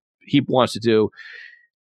 whatever he wants to do.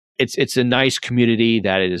 It's a nice community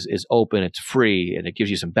that is open, it's free, and it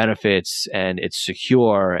gives you some benefits, and it's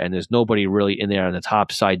secure, and there's nobody really in there on the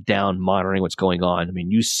top side down monitoring what's going on. I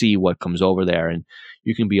mean, you see what comes over there, and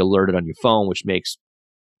you can be alerted on your phone, which makes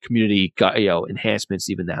community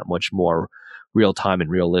enhancements even that much more real time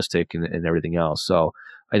and realistic, and everything else. So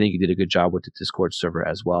I think you did a good job with the Discord server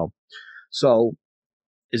as well. So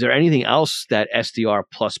is there anything else that SDR++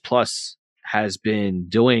 has been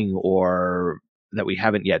doing, or that we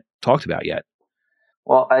haven't yet talked about yet?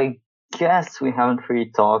 Well, I guess we haven't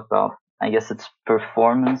really talked about, I guess, its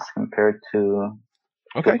performance compared to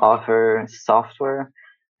other software.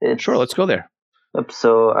 Sure, let's go there.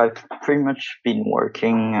 So I've pretty much been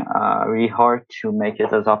working really hard to make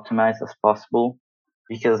it as optimized as possible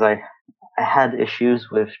because I had issues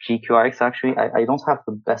with GQRX actually. I don't have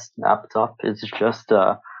the best laptop. It's just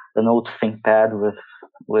an old ThinkPad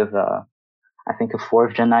with I think a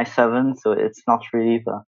 4th Gen i7, so it's not really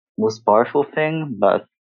the most powerful thing, but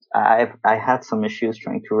I had some issues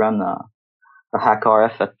trying to run a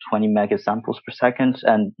HackRF at 20 megasamples per second,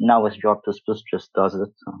 and now SDR++ just does it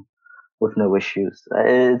with no issues.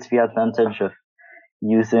 It's the advantage of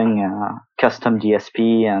using custom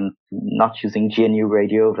DSP and not using GNU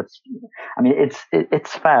radio.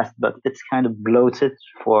 It's fast, but it's kind of bloated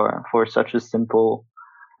for such a simple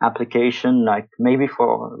application. Like maybe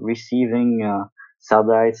for receiving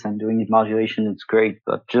satellites and doing modulation, it's great,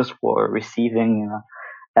 but just for receiving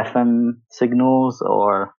FM signals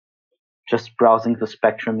or just browsing the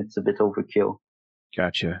spectrum, it's a bit overkill.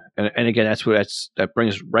 Gotcha. And again, that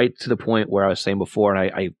brings right to the point where I was saying before,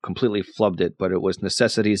 and I completely flubbed it, but it was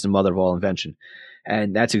necessity is the mother of all invention.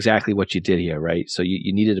 And that's exactly what you did here, right? So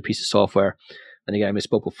you needed a piece of software. And again, I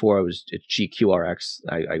misspoke before. It's GQRX.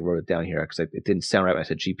 I wrote it down here because it didn't sound right when I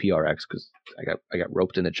said GPRX because I got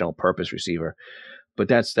roped in the general purpose receiver. But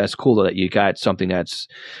that's cool though that you got something that's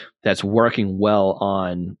working well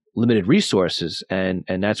on limited resources, and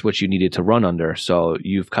that's what you needed to run under. So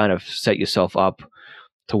you've kind of set yourself up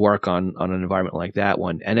to work on an environment like that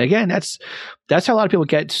one. And again, that's how a lot of people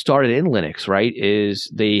get started in Linux, right? Is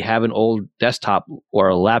they have an old desktop or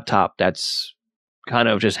a laptop that's kind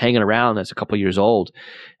of just hanging around that's a couple years old,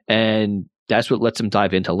 and that's what lets them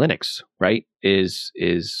dive into Linux, right? Is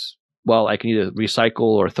well, I can either recycle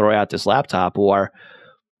or throw out this laptop, or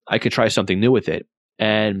I could try something new with it.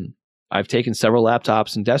 And I've taken several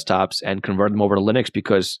laptops and desktops and converted them over to Linux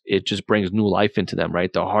because it just brings new life into them,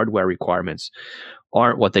 right? The hardware requirements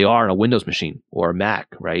aren't what they are on a Windows machine or a Mac,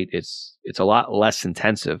 right? It's a lot less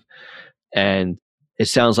intensive. And it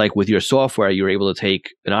sounds like with your software, you're able to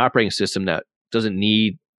take an operating system that doesn't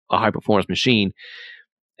need a high performance machine,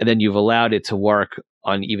 and then you've allowed it to work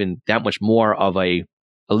on even that much more of a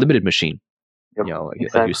limited machine. Yep, Like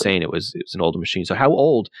exactly. you're saying, it was an older machine. So how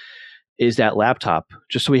old is that laptop?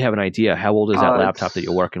 Just so we have an idea, how old is that laptop that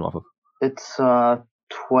you're working off of? It's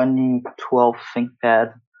 2012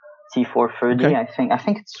 ThinkPad T430. Okay. I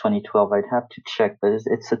think it's 2012. I'd have to check, but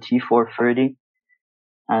it's a T430,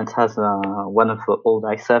 and it has one of the old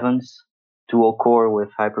i7s, dual core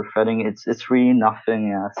with hyperthreading. It's really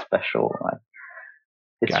nothing special.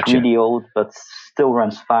 It's Gotcha. really old, but still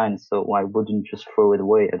runs fine. So I wouldn't just throw it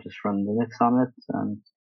away. I just run Linux on it, and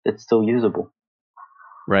it's still usable.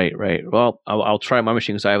 Right. Well, I'll try my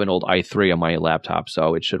machine because I have an old i3 on my laptop,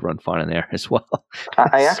 so it should run fine in there as well.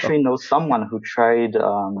 I actually know someone who tried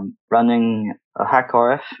running a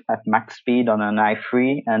HackRF at max speed on an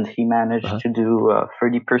i3, and he managed to do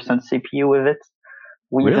 30% CPU with it,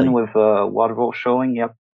 even with waterfall showing.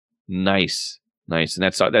 Yep. Nice. And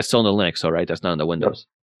that's still in the Linux, all right? That's not in the Windows.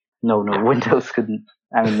 No, Yeah. Windows couldn't.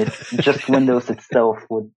 I mean, it's just Windows itself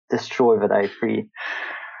would destroy that i3.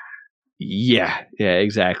 Yeah,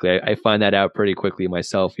 exactly. I find that out pretty quickly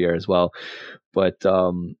myself here as well. But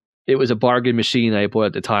it was a bargain machine I bought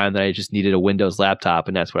at the time that I just needed a Windows laptop,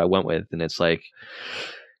 and that's what I went with. And it's like,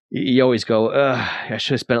 you always go, I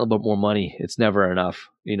should have spent a little bit more money. It's never enough,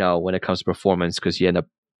 when it comes to performance, because you end up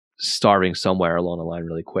starving somewhere along the line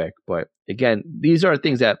really quick. But again, these are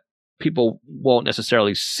things that people won't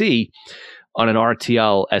necessarily see on an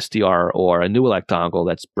RTL SDR or a NUELEC dongle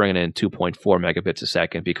that's bringing in 2.4 megabits a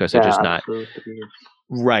second, because they're just not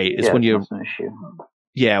right. It's when you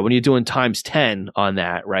when you're doing times 10 on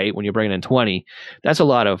that, right? When you're bringing in 20, that's a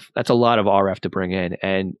lot of RF to bring in,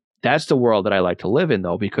 and that's the world that I like to live in,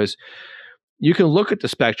 though, because you can look at the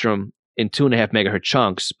spectrum in 2.5 megahertz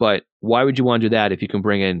chunks, but why would you want to do that if you can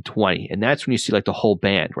bring in 20? And that's when you see like the whole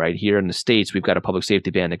band, right? Here in the States, we've got a public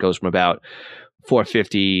safety band that goes from about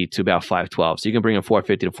 450 to about 512. So you can bring in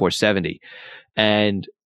 450 to 470. And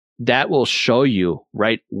that will show you,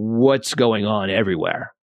 right, what's going on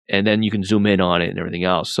everywhere. And then you can zoom in on it and everything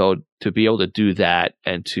else. So to be able to do that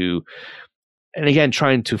and again,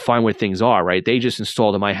 trying to find where things are, right? They just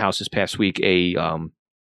installed in my house this past week a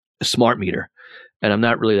smart meter, and I'm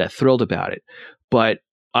not really that thrilled about it. But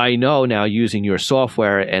I know now, using your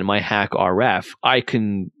software and my HackRF, I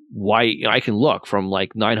can look from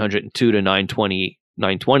like 902 to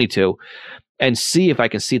 922 and see if I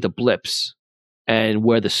can see the blips and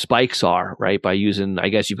where the spikes are, right? By using, I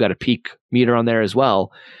guess you've got a peak meter on there as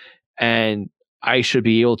well. And I should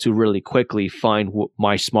be able to really quickly find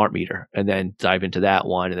my smart meter and then dive into that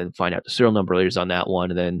one and then find out the serial number is on that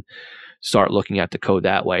one and then start looking at the code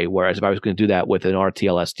that way. Whereas if I was going to do that with an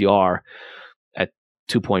RTL SDR at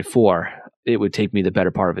 2.4, it would take me the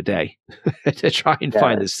better part of a day to try and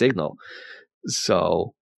find the signal.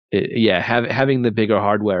 So having the bigger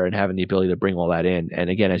hardware and having the ability to bring all that in, and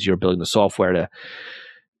again, as you're building the software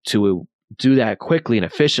to do that quickly and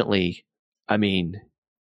efficiently, I mean,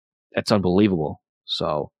 that's unbelievable.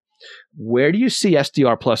 So where do you see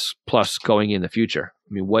SDR plus going in the future?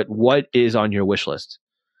 I mean, what is on your wish list?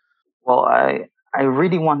 Well, I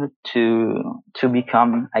really wanted to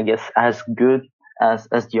become, I guess, as good as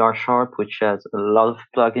SDR Sharp, which has a lot of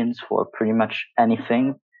plugins for pretty much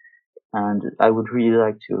anything. And I would really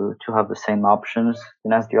like to have the same options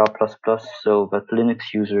in SDR++, so that Linux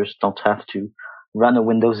users don't have to run a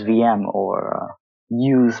Windows VM or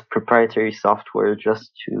use proprietary software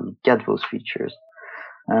just to get those features.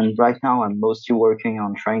 And right now I'm mostly working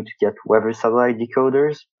on trying to get weather satellite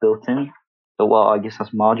decoders built in. So, well, I guess as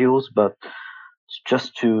modules, but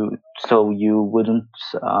just so you wouldn't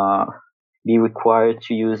be required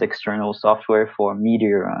to use external software for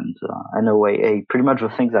Meteor and OAA, pretty much the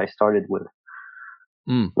things I started with,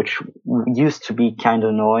 which used to be kind of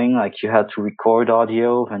annoying. Like you had to record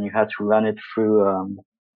audio and you had to run it through,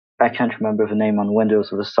 I can't remember the name on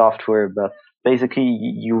Windows of the software, but basically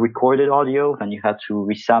you recorded audio and you had to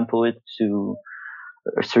resample it to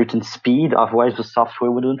a certain speed. Otherwise the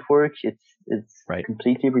software wouldn't work. It's right.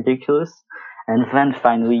 Completely ridiculous. And then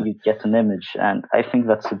finally you get an image, and I think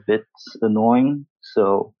that's a bit annoying.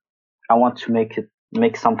 So I want to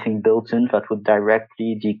make something built in that would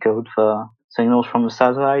directly decode the signals from the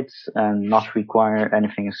satellites and not require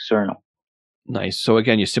anything external. Nice. So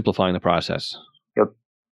again, you're simplifying the process. Yep.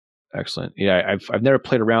 Excellent. Yeah, I've never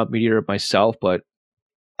played around with Meteor myself, but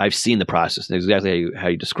I've seen the process, exactly how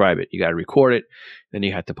you describe it. You got to record it, then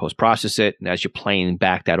you have to post-process it, and as you're playing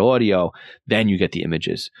back that audio, then you get the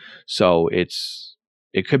images. So it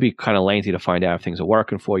could be kind of lengthy to find out if things are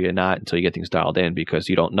working for you or not until you get things dialed in, because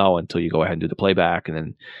you don't know until you go ahead and do the playback, and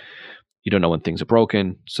then you don't know when things are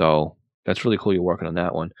broken. So that's really cool you're working on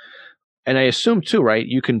that one. And I assume too, right,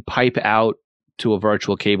 you can pipe out to a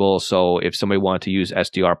virtual cable. So if somebody wanted to use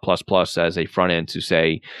SDR++ as a front end to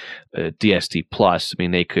say DSD+, I mean,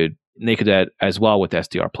 they could do that as well with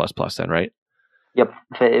SDR++ then, right? Yep.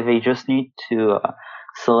 They just need to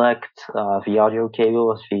select the audio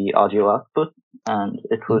cable as the audio output, and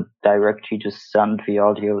it would directly just send the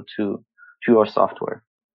audio to your software.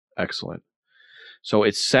 Excellent. So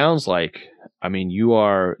it sounds like, I mean, you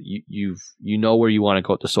know where you want to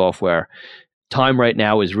go with the software. Time right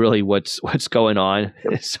now is really what's going on.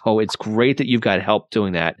 So it's great that you've got help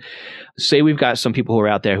doing that. Say we've got some people who are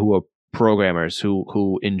out there who are programmers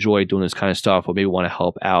who enjoy doing this kind of stuff or maybe want to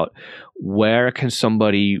help out. Where can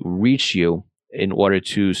somebody reach you in order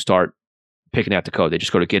to start picking out the code? They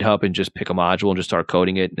just go to GitHub and just pick a module and just start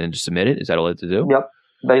coding it and then just submit it? Is that all they have to do? Yep.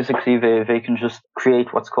 Basically, they can just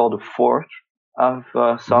create what's called a fork of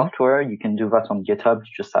software. You can do that on GitHub.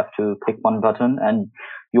 You just have to click one button and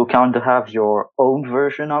you'll kind of have your own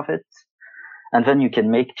version of it. And then you can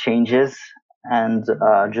make changes and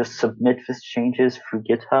just submit these changes through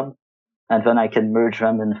GitHub. And then I can merge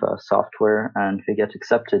them in the software and they get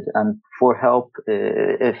accepted. And for help,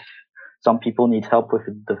 if some people need help with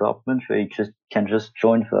the development, they can just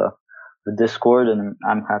join the Discord, and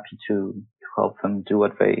I'm happy to help them do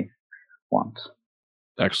what they want.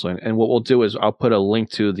 Excellent. And what we'll do is I'll put a link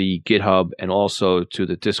to the GitHub and also to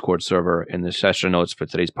the Discord server in the session notes for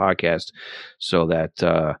today's podcast so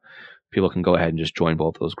that people can go ahead and just join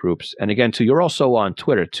both those groups. And again, too, you're also on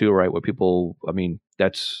Twitter too, right? Where people, I mean,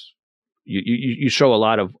 that's, you show a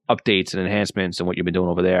lot of updates and enhancements and what you've been doing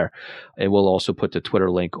over there. And we'll also put the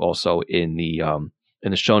Twitter link also in the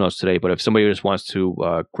show notes today. But if somebody just wants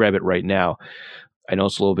to grab it right now, I know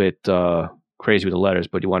it's a little bit crazy with the letters,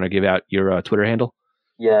 but you want to give out your Twitter handle?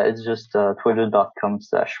 Yeah, it's just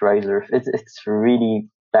twitter.com/Reiser. It's really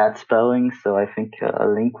bad spelling, so I think a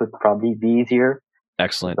link would probably be easier.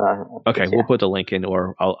 Excellent. Okay, we'll put the link in,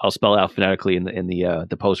 or I'll spell it out phonetically in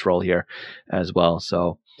the post roll here as well.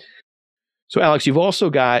 So Alex, you've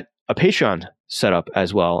also got a Patreon set up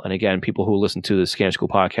as well. And again, people who listen to the Scanner School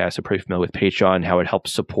podcast are pretty familiar with Patreon, how it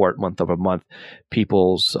helps support month over month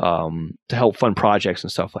people's to help fund projects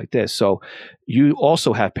and stuff like this. So you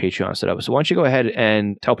also have Patreon set up. So why don't you go ahead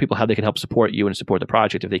and tell people how they can help support you and support the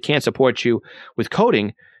project. If they can't support you with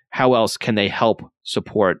coding, how else can they help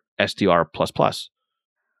support SDR++?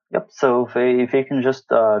 Yep, so they can just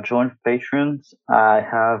join Patreon. I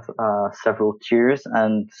have several tiers,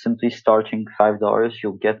 and simply starting $5,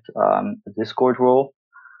 you'll get a Discord role.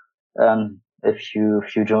 And if you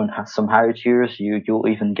join some higher tiers, you'll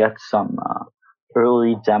even get some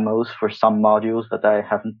early demos for some modules that I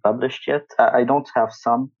haven't published yet. I don't have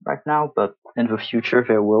some right now, but in the future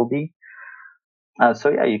there will be. So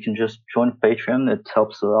yeah, you can just join Patreon. It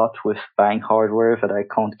helps a lot with buying hardware that I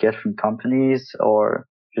can't get from companies, or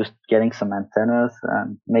just getting some antennas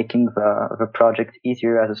and making the project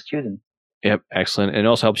easier as a student. Yep, excellent. And it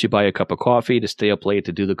also helps you buy a cup of coffee to stay up late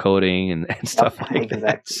to do the coding and stuff like exactly.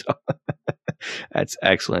 that. So that's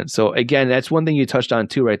excellent. So again, that's one thing you touched on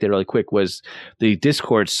too right there really quick was the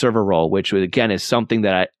Discord server role, which again is something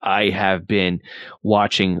that I have been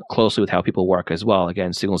watching closely with how people work as well.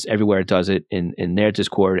 Again, Signals Everywhere does it in their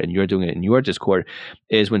Discord, and you're doing it in your Discord,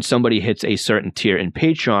 is when somebody hits a certain tier in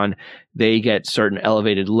Patreon, they get certain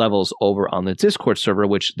elevated levels over on the Discord server,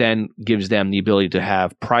 which then gives them the ability to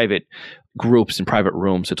have private groups and private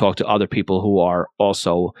rooms to talk to other people who are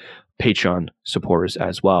also Patreon supporters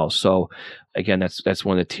as well. So again, that's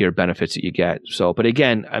one of the tier benefits that you get. So, but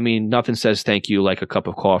again, I mean, nothing says thank you like a cup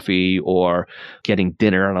of coffee or getting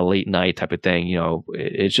dinner on a late night type of thing. You know,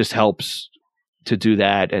 it just helps to do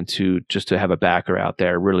that, and to just to have a backer out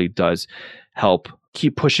there really does help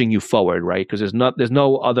keep pushing you forward, right? Because there's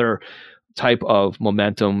no other type of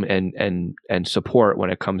momentum and support when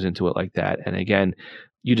it comes into it like that. And again,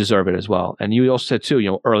 you deserve it as well. And you also said too,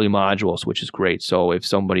 you know, early modules, which is great. So if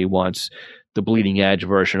somebody wants the bleeding edge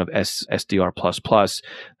version of SDR++,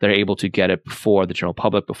 they're able to get it before the general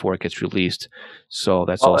public, before it gets released. So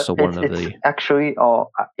that's also one of the... Actually,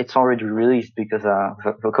 it's already released because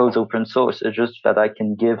the code's open source. It's just that I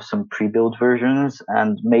can give some pre-built versions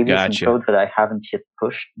and maybe some code that I haven't yet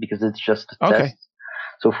pushed because it's just a test.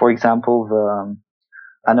 So for example, the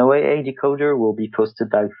ANOAA decoder will be posted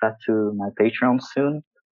like that to my Patreon soon.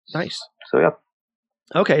 Nice. So yeah.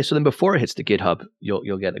 Okay, so then before it hits the GitHub,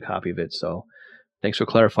 you'll get a copy of it. So thanks for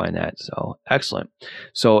clarifying that. So excellent.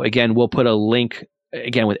 So again, we'll put a link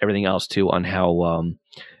again with everything else too on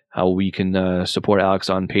how we can support Alex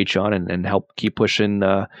on Patreon and help keep pushing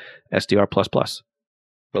SDR++.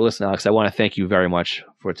 But listen, Alex, I want to thank you very much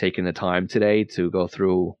for taking the time today to go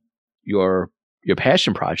through your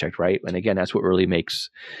passion project, right? And again, that's what really makes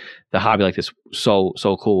the hobby like this so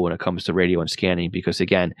cool when it comes to radio and scanning, because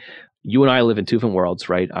again, you and I live in two different worlds,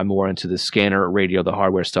 right? I'm more into the scanner radio, the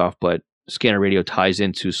hardware stuff, but scanner radio ties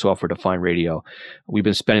into software-defined radio. We've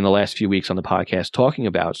been spending the last few weeks on the podcast talking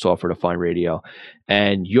about software-defined radio,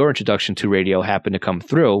 and your introduction to radio happened to come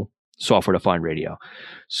through software-defined radio.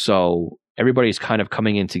 So everybody's kind of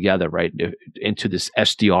coming in together, right, into this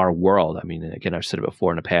SDR world. I mean, again, I've said it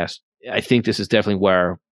before in the past. I think this is definitely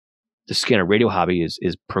where the scanner radio hobby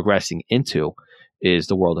is progressing into, is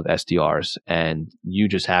the world of SDRs. And you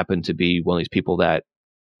just happen to be one of these people that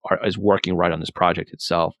is working right on this project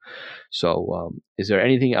itself. So is there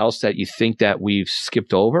anything else that you think that we've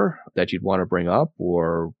skipped over that you'd want to bring up,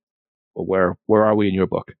 or where are we in your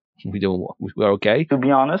book? We're okay? To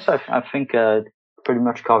be honest, I think pretty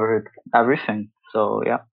much covered everything. So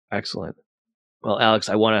yeah. Excellent. Well, Alex,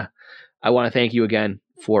 I want to thank you again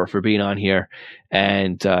for being on here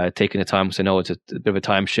and taking the time, because I know it's a bit of a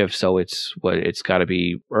time shift, so it's got to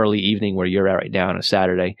be early evening where you're at right now on a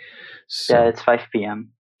Saturday. So, yeah, it's 5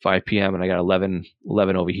 p.m. 5 p.m. and I got 11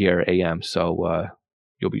 over here a.m. So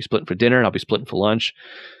you'll be splitting for dinner and I'll be splitting for lunch.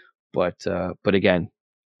 But again,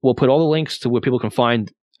 we'll put all the links to where people can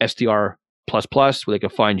find SDR++, where they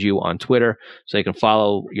can find you on Twitter, so they can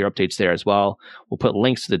follow your updates there as well. We'll put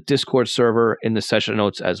links to the Discord server in the session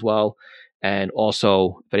notes as well. And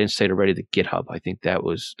also, if I didn't say it already, the GitHub. I think that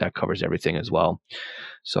covers everything as well.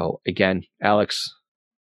 So again, Alex,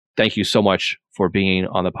 thank you so much for being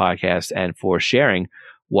on the podcast and for sharing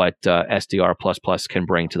what SDR++ can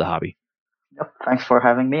bring to the hobby. Yep. Thanks for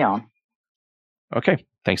having me on. Okay.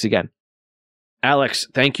 Thanks again. Alex,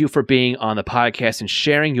 thank you for being on the podcast and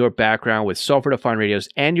sharing your background with software-defined radios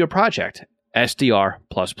and your project, SDR++.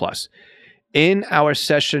 In our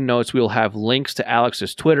session notes, we'll have links to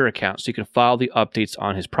Alex's Twitter account so you can follow the updates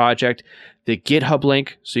on his project, the GitHub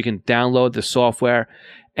link so you can download the software,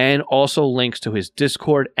 and also links to his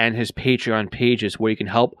Discord and his Patreon pages where you can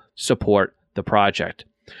help support the project.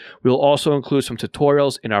 We'll also include some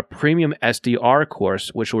tutorials in our premium SDR course,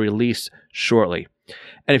 which will release shortly.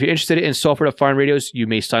 And if you're interested in software-defined radios, you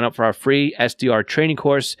may sign up for our free SDR training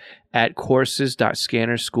course at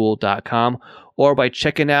courses.scannerschool.com or by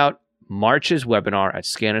checking out March's webinar at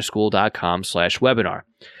scannerschool.com/webinar.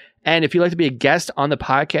 And if you'd like to be a guest on the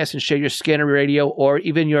podcast and share your scanner radio or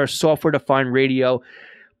even your software-defined radio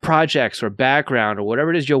projects or background or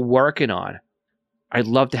whatever it is you're working on, I'd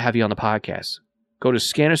love to have you on the podcast. Go to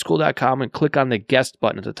scannerschool.com and click on the guest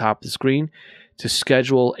button at the top of the screen to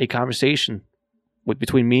schedule a conversation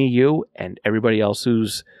between me, you, and everybody else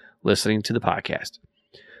who's listening to the podcast.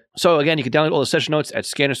 So again, you can download all the session notes at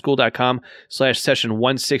scannerschool.com/session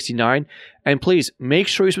 169. And please make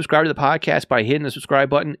sure you subscribe to the podcast by hitting the subscribe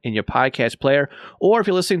button in your podcast player. Or if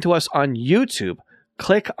you're listening to us on YouTube,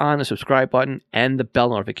 click on the subscribe button and the bell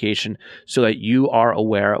notification so that you are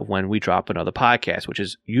aware of when we drop another podcast, which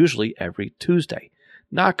is usually every Tuesday.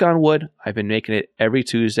 Knock on wood, I've been making it every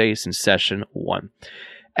Tuesday since session 1.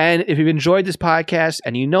 And if you've enjoyed this podcast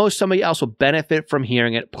and you know somebody else will benefit from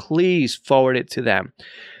hearing it, please forward it to them.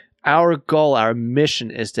 Our goal, our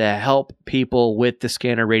mission is to help people with the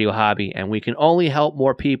scanner radio hobby, and we can only help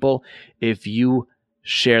more people if you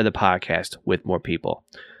share the podcast with more people.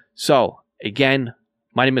 So, again,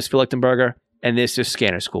 my name is Phil Lichtenberger, and this is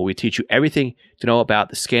Scanner School. We teach you everything to know about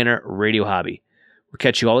the scanner radio hobby. We'll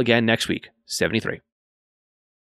catch you all again next week. 73.